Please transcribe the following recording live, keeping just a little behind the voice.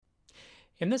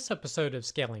In this episode of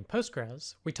Scaling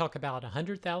Postgres, we talk about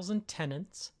 100,000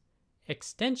 tenants,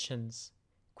 extensions,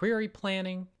 query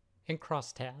planning, and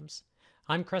crosstabs.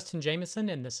 I'm Preston Jameson,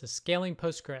 and this is Scaling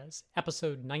Postgres,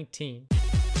 episode 19.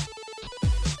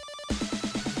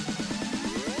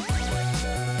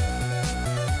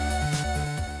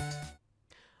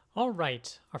 All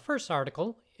right, our first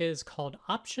article is called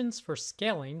Options for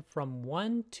Scaling from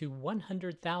 1 to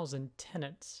 100,000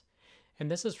 Tenants. And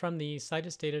this is from the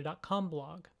citusdata.com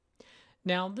blog.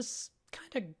 Now, this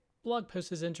kind of blog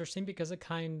post is interesting because it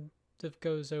kind of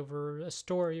goes over a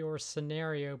story or a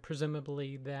scenario,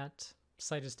 presumably that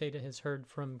Citus Data has heard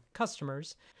from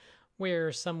customers,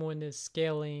 where someone is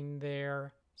scaling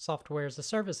their software as a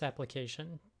service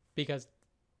application because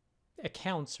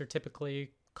accounts are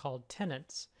typically called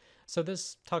tenants. So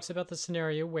this talks about the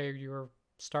scenario where you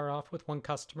start off with one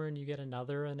customer and you get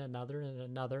another and another and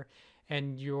another,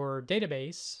 and your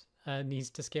database needs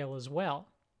to scale as well.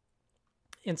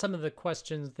 And some of the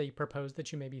questions they propose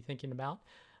that you may be thinking about,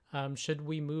 should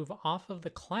we move off of the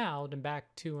cloud and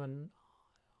back to an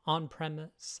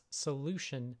on-premise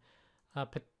solution,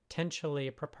 potentially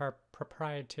a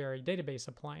proprietary database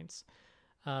appliance?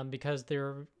 Because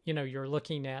you're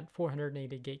looking at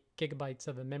 480 gigabytes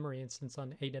of a memory instance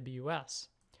on AWS,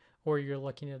 or you're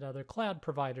looking at other cloud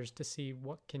providers to see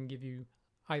what can give you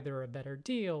either a better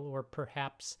deal or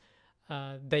perhaps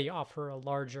they offer a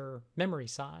larger memory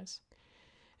size.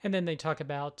 And then they talk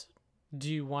about,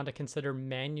 do you want to consider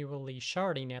manually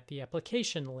sharding at the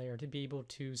application layer to be able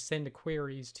to send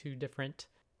queries to different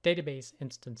database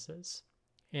instances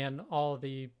and all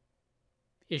the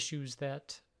issues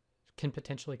that can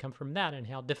potentially come from that and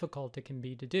how difficult it can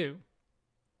be to do?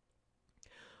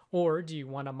 Or do you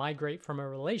want to migrate from a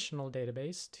relational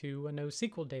database to a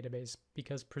NoSQL database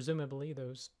because presumably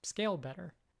those scale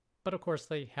better? But of course,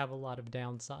 they have a lot of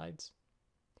downsides.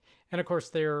 And of course,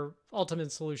 their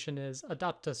ultimate solution is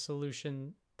adopt a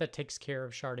solution that takes care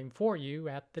of sharding for you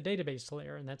at the database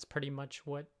layer. And that's pretty much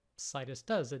what Citus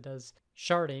does. It does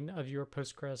sharding of your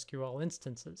PostgreSQL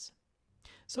instances.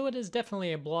 So it is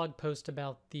definitely a blog post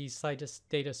about the Citus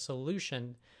data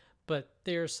solution, but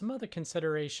there's some other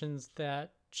considerations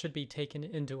that should be taken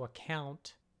into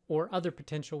account or other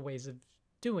potential ways of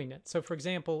doing it. So for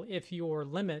example, if your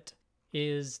limit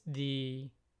is the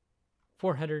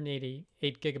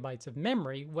 488 gigabytes of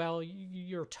memory, well,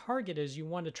 your target is you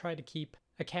want to try to keep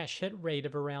a cache hit rate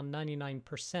of around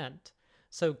 99%.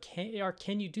 So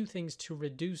can you do things to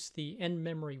reduce the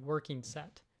in-memory working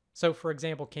set? So for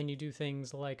example, can you do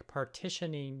things like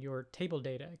partitioning your table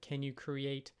data? Can you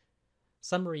create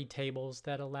summary tables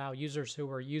that allow users who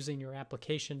are using your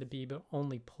application to be able to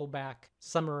only pull back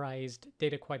summarized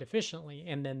data quite efficiently?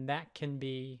 And then that can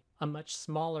be a much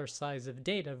smaller size of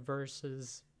data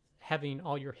versus having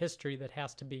all your history that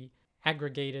has to be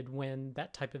aggregated when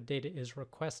that type of data is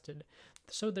requested.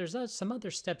 So there's some other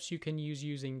steps you can use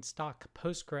using stock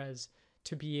Postgres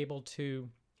to be able to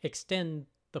extend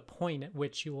the point at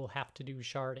which you will have to do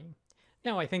sharding.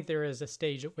 Now, I think there is a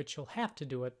stage at which you'll have to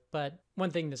do it, but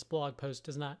one thing this blog post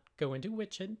does not go into,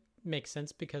 which it makes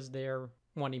sense because they're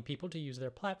wanting people to use their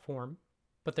platform,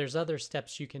 but there's other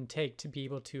steps you can take to be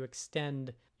able to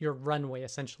extend your runway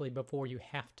essentially before you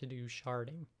have to do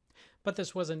sharding. But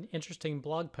this was an interesting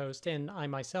blog post, and I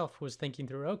myself was thinking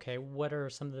through, okay, what are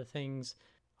some of the things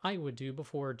I would do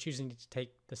before choosing to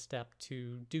take the step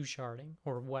to do sharding,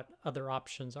 or what other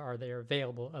options are there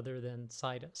available other than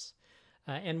Citus?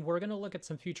 And we're going to look at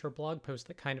some future blog posts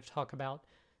that kind of talk about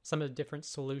some of the different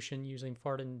solutions using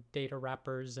Farden data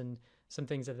wrappers and some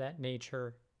things of that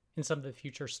nature in some of the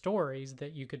future stories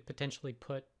that you could potentially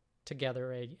put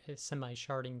together a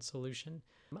semi-sharding solution.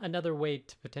 Another way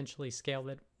to potentially scale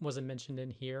that wasn't mentioned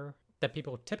in here that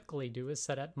people typically do is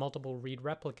set up multiple read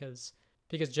replicas,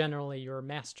 because generally your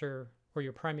master or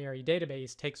your primary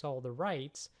database takes all the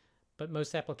writes, but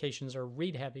most applications are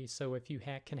read heavy. So if you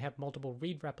can have multiple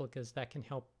read replicas, that can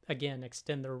help, again,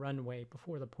 extend the runway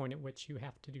before the point at which you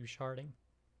have to do sharding.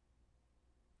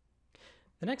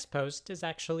 The next post is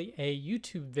actually a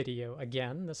YouTube video.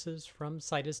 Again, this is from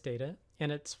Citus Data,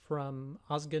 and it's from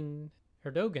Ozgun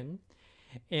Erdogan.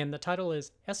 And the title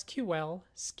is SQL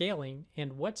Scaling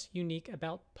and What's Unique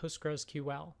About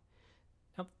PostgreSQL.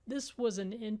 Now, this was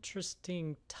an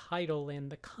interesting title, and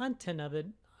the content of it,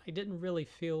 I didn't really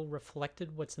feel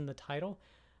reflected what's in the title.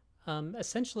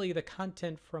 Essentially, the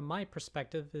content from my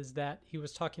perspective is that he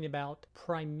was talking about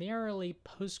primarily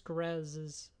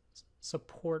Postgres'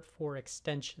 support for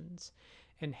extensions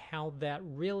and how that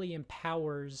really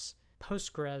empowers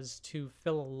Postgres to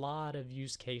fill a lot of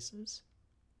use cases.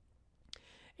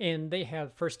 And they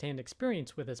have firsthand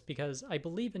experience with this because I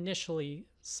believe initially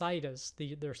Citus,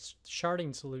 their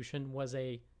sharding solution, was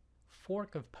a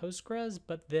fork of Postgres,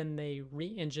 but then they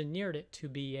re-engineered it to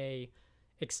be a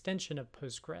extension of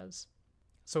Postgres.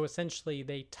 So essentially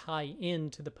they tie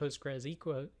into the Postgres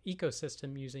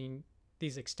ecosystem using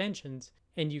these extensions,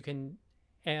 and you can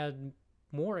add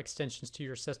more extensions to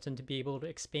your system to be able to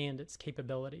expand its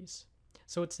capabilities.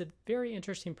 So it's a very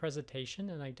interesting presentation,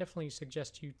 and I definitely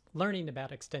suggest you learning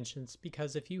about extensions,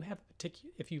 because if you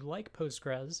like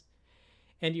Postgres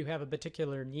and you have a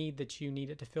particular need that you need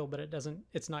it to fill, but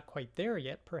it's not quite there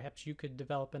yet, perhaps you could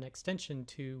develop an extension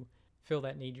to fill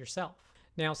that need yourself.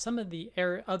 Now, some of the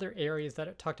other areas that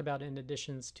it talked about in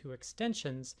additions to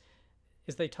extensions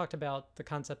is they talked about the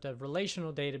concept of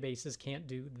relational databases can't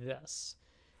do this.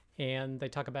 And they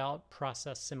talk about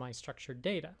process semi-structured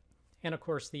data. And of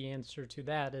course, the answer to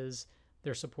that is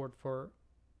their support for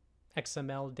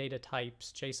XML data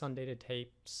types, JSON data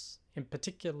types, and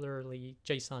particularly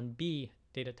JSON-B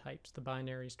data types, the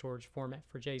binary storage format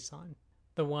for JSON.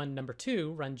 The one, number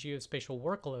 2, run geospatial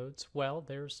workloads. Well,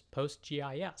 there's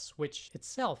PostGIS, which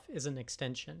itself is an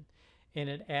extension, and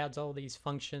it adds all these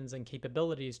functions and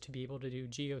capabilities to be able to do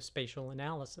geospatial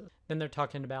analysis. Then they're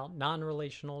talking about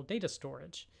non-relational data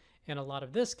storage, and a lot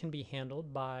of this can be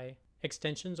handled by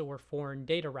extensions or foreign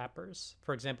data wrappers.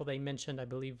 For example, they mentioned, I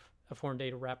believe, a foreign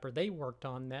data wrapper they worked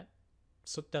on that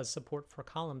does support for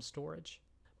column storage.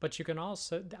 But you can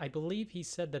also, I believe he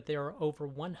said that there are over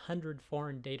 100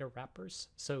 foreign data wrappers.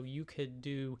 So you could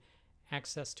do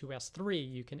access to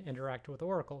S3, you can interact with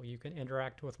Oracle, you can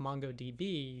interact with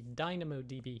MongoDB,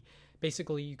 DynamoDB.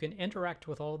 Basically, you can interact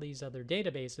with all these other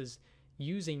databases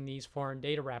using these foreign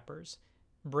data wrappers,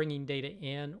 bringing data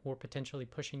in or potentially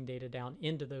pushing data down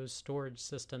into those storage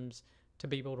systems to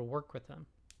be able to work with them.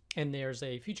 And there's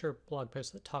a future blog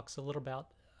post that talks a little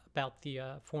about the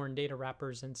foreign data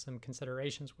wrappers and some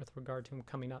considerations with regard to them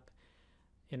coming up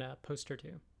in a post or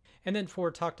two. And then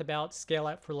 4 talked about scale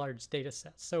out for large data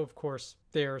sets. So of course,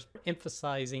 they're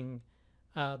emphasizing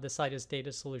the Citus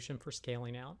data solution for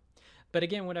scaling out. But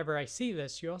again, whenever I see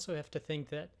this, you also have to think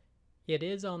that it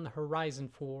is on the horizon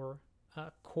for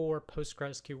core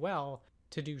PostgreSQL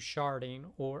to do sharding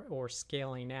or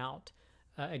scaling out.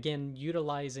 Again,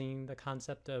 utilizing the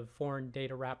concept of foreign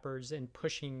data wrappers and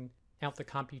pushing out the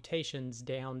computations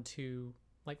down to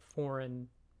like foreign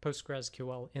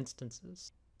PostgreSQL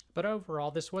instances. But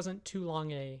overall, this wasn't too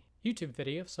long a YouTube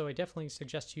video, so I definitely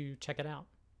suggest you check it out.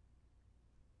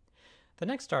 The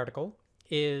next article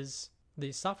is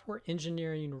the Software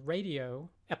Engineering Radio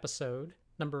episode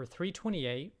number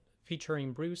 328,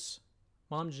 featuring Bruce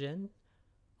Momjin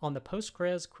on the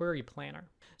Postgres Query Planner.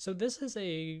 So this is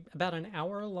about an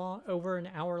hour long, over an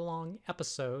hour long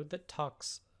episode that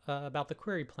talks about the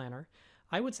Query Planner.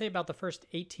 I would say about the first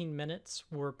 18 minutes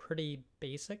were pretty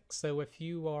basic. So if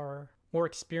you are more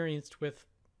experienced with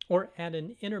or at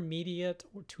an intermediate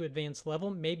or to advanced level,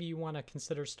 maybe you want to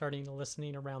consider starting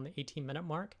listening around the 18-minute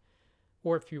mark.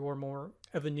 Or if you are more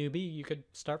of a newbie, you could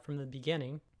start from the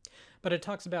beginning. But it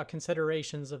talks about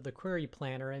considerations of the Query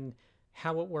Planner and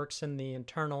how it works in the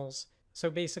internals. So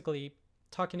basically,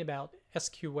 talking about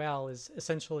SQL is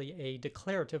essentially a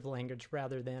declarative language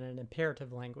rather than an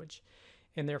imperative language.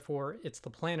 And therefore, it's the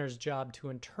planner's job to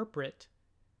interpret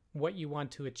what you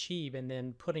want to achieve and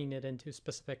then putting it into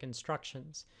specific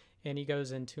instructions. And he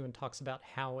goes into and talks about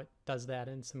how it does that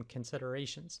and some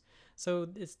considerations. So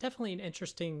it's definitely an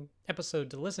interesting episode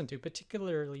to listen to,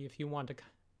 particularly if you want to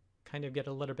kind of get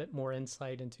a little bit more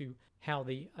insight into how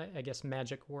the, I guess,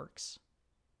 magic works.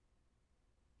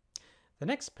 The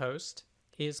next post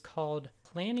is called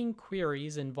Planning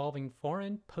Queries Involving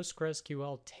Foreign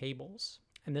PostgreSQL Tables.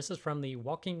 And this is from the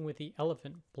Walking with the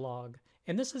Elephant blog.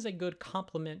 And this is a good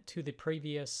complement to the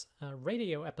previous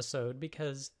radio episode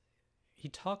because he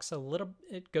talks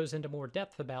it goes into more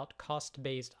depth about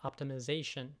cost-based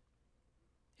optimization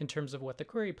in terms of what the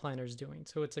Query Planner is doing.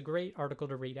 So it's a great article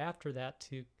to read after that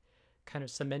to kind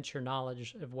of cement your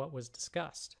knowledge of what was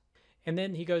discussed. And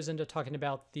then he goes into talking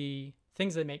about the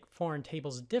things that make foreign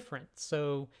tables different.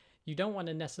 So you don't want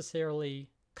to necessarily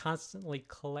constantly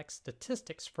collect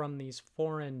statistics from these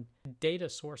foreign data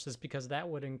sources because that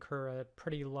would incur a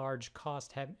pretty large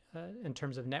cost in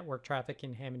terms of network traffic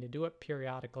and having to do it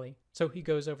periodically. So he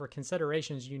goes over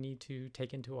considerations you need to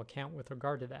take into account with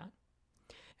regard to that.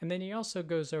 And then he also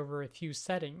goes over a few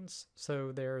settings.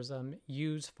 So there's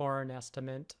use foreign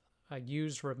estimate,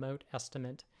 use remote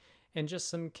estimate, and just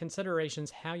some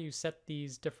considerations how you set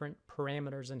these different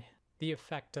parameters and the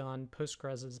effect on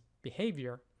Postgres'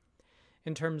 behavior.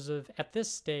 In terms of, at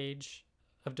this stage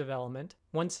of development,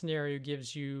 one scenario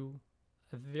gives you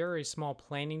a very small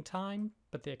planning time,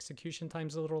 but the execution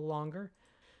time's a little longer.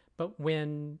 But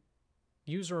when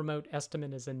user remote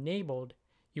estimate is enabled,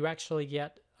 you actually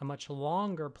get a much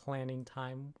longer planning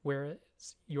time, whereas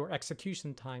your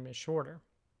execution time is shorter.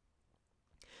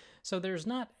 So there's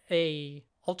not a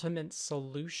ultimate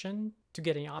solution to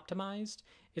getting optimized.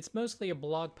 It's mostly a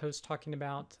blog post talking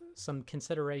about some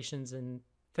considerations and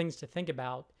things to think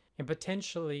about, and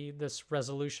potentially this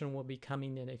resolution will be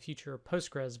coming in a future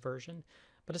Postgres version.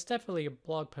 But it's definitely a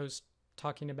blog post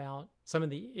talking about some of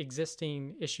the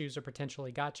existing issues or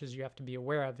potentially gotchas you have to be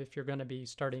aware of if you're going to be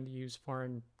starting to use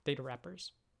foreign data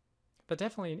wrappers. But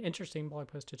definitely an interesting blog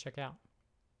post to check out.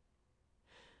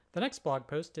 The next blog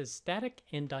post is static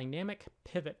and dynamic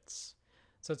pivots.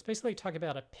 So it's basically talking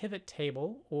about a pivot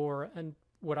table, or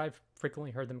what I've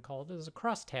frequently heard them called is a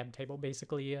crosstab table,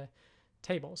 basically a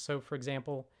table. So for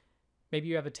example, maybe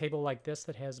you have a table like this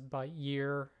that has by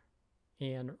year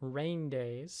and rain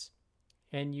days,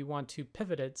 and you want to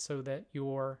pivot it so that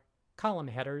your column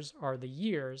headers are the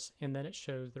years, and then it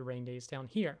shows the rain days down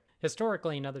here.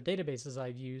 Historically, in other databases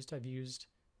I've used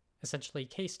essentially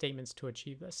case statements to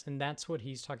achieve this, and that's what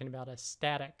he's talking about, a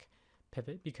static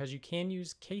pivot, because you can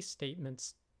use case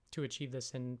statements to achieve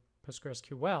this in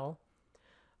PostgreSQL,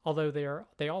 although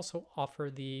they also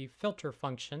offer the filter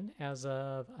function as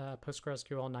of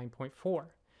PostgreSQL 9.4.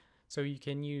 So you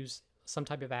can use some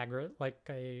type of aggregate like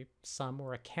a sum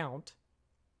or a count,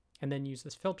 and then use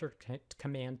this filter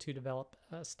command to develop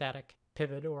a static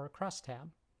pivot or a crosstab.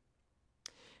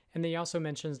 And then he also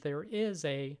mentions there is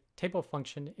a table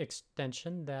function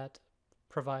extension that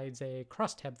provides a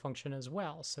crosstab function as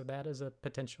well. So that is a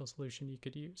potential solution you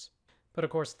could use. But of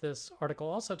course, this article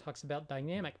also talks about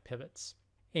dynamic pivots.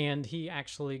 And he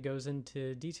actually goes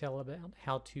into detail about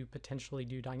how to potentially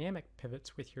do dynamic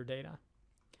pivots with your data.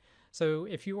 So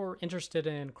if you're interested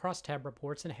in crosstab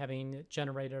reports and having it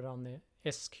generated on the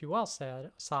SQL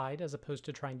side as opposed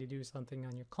to trying to do something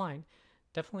on your client,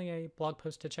 definitely a blog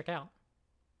post to check out.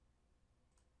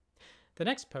 The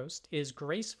next post is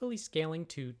gracefully scaling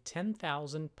to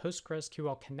 10,000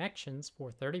 PostgreSQL connections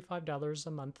for $35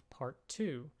 a month, part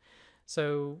 2.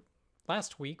 So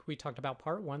last week we talked about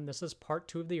part 1. This is part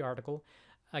 2 of the article.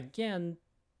 Again,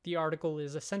 the article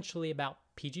is essentially about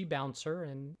PG Bouncer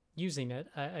and using it.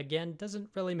 Again, doesn't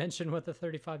really mention what the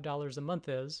 $35 a month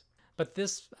is, but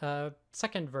this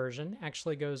second version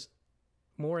actually goes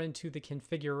more into the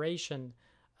configuration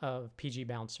of PG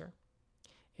Bouncer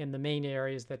in the main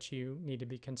areas that you need to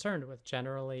be concerned with.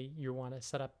 Generally, you want to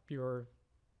set up your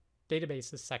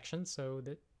databases section so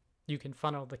that you can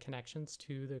funnel the connections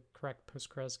to the correct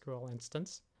PostgreSQL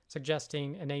instance,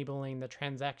 suggesting enabling the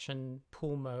transaction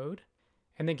pool mode,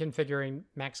 and then configuring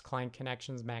max client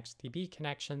connections, max DB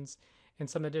connections, and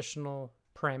some additional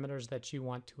parameters that you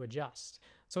want to adjust.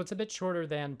 So it's a bit shorter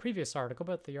than previous article,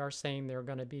 but they are saying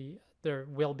there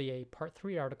will be a part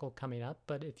 3 article coming up.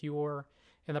 But if you're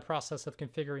in the process of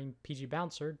configuring PG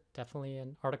Bouncer, definitely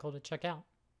an article to check out.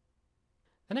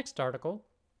 The next article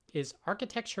is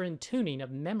Architecture and Tuning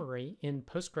of Memory in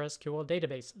PostgreSQL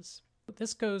Databases.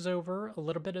 This goes over a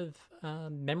little bit of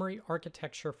memory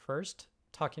architecture first,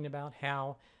 talking about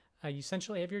how you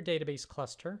essentially have your database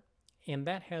cluster, and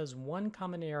that has one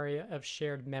common area of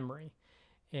shared memory.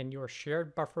 And your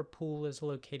shared buffer pool is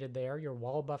located there, your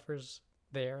wall buffers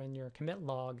there, and your commit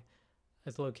log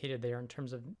is located there in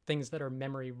terms of things that are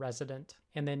memory resident.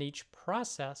 And then each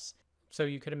process, so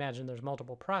you could imagine there's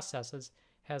multiple processes,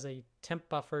 has a temp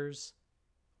buffers,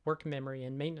 work memory,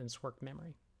 and maintenance work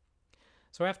memory.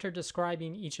 So after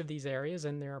describing each of these areas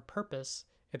and their purpose,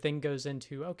 it then goes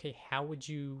into, okay, how would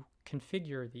you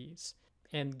configure these?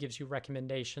 And gives you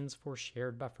recommendations for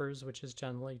shared buffers, which is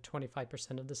generally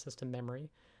 25% of the system memory,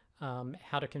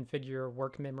 how to configure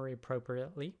work memory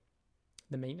appropriately,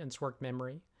 the maintenance work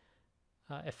memory,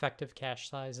 effective cache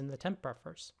size, and the temp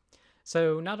buffers.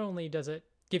 So not only does it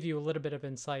give you a little bit of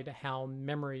insight to how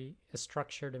memory is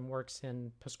structured and works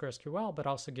in PostgreSQL, but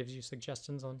also gives you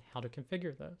suggestions on how to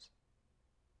configure those.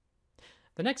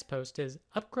 The next post is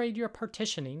upgrade your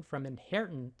partitioning from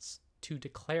inheritance to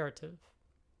declarative.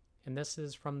 And this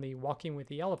is from the Walking with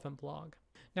the Elephant blog.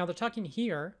 Now they're talking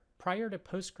here, prior to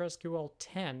PostgreSQL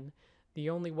 10, the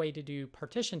only way to do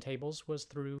partition tables was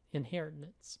through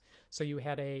inheritance. So you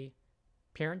had a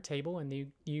parent table and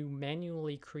you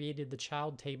manually created the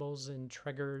child tables and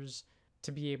triggers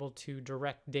to be able to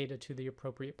direct data to the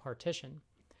appropriate partition.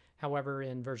 However,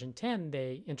 in version 10,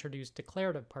 they introduced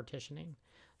declarative partitioning.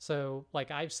 So like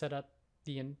I've set up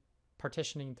the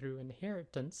partitioning through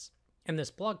inheritance, and this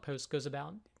blog post goes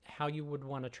about how you would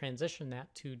want to transition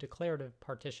that to declarative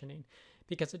partitioning,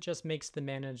 because it just makes the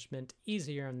management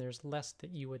easier and there's less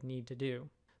that you would need to do.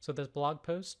 So this blog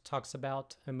post talks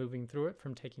about moving through it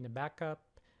from taking a backup,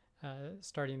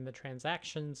 starting the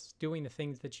transactions, doing the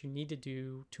things that you need to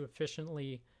do to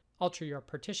efficiently alter your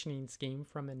partitioning scheme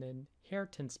from an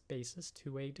inheritance basis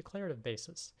to a declarative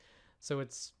basis. So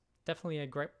it's definitely a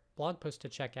great blog post to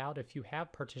check out if you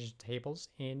have partition tables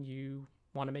and you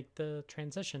want to make the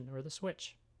transition or the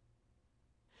switch.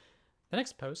 The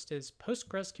next post is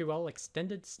PostgreSQL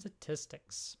Extended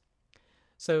Statistics.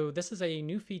 So this is a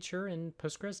new feature in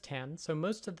Postgres 10. So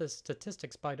most of the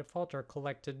statistics by default are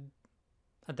collected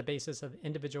at the basis of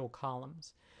individual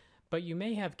columns. But you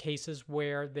may have cases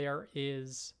where there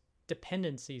is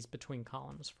dependencies between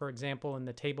columns. For example, in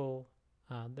the table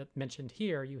that mentioned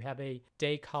here, you have a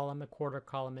day column, a quarter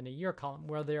column, and a year column,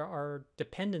 where there are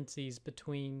dependencies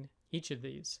between each of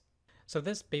these. So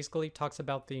this basically talks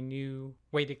about the new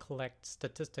way to collect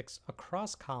statistics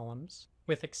across columns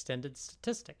with extended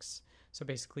statistics. So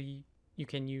basically, you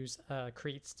can use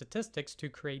create statistics to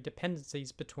create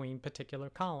dependencies between particular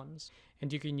columns.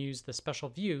 And you can use the special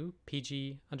view,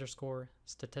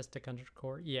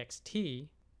 pg_statistic_ext,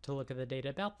 to look at the data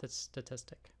about this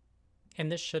statistic.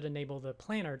 And this should enable the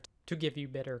planner to give you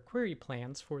better query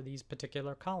plans for these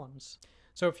particular columns.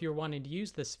 So if you're wanting to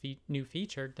use this new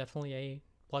feature, definitely a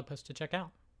blog post to check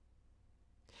out.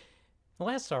 The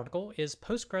last article is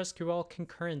PostgreSQL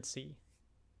Concurrency,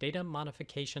 Data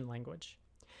Modification Language.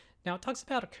 Now it talks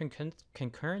about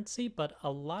concurrency, but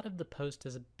a lot of the post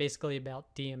is basically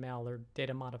about DML or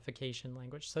data modification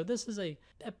language. So this is a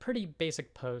pretty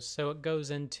basic post. So it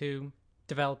goes into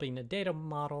developing a data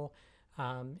model,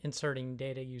 inserting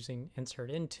data using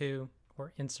insert into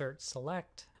or insert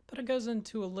select, but it goes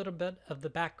into a little bit of the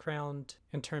background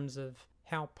in terms of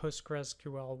how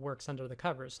PostgreSQL works under the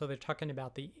covers. So they're talking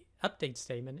about the update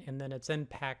statement and then its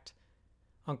impact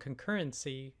on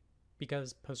concurrency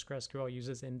because PostgreSQL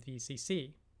uses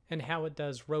MVCC, and how it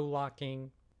does row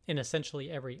locking, and essentially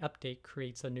every update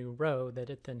creates a new row that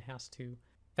it then has to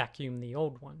vacuum the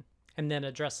old one. And then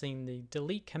addressing the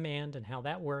delete command and how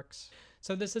that works.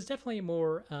 So this is definitely a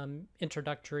more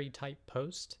introductory type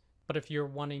post, but if you're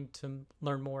wanting to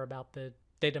learn more about the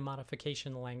data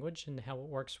modification language and how it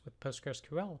works with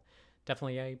PostgreSQL,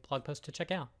 definitely a blog post to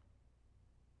check out.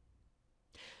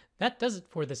 That does it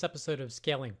for this episode of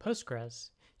Scaling Postgres.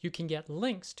 You can get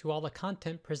links to all the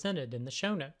content presented in the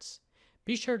show notes.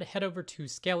 Be sure to head over to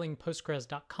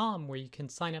scalingpostgres.com where you can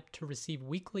sign up to receive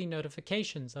weekly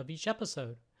notifications of each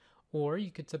episode, or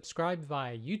you could subscribe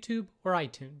via YouTube or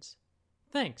iTunes.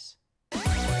 Thanks.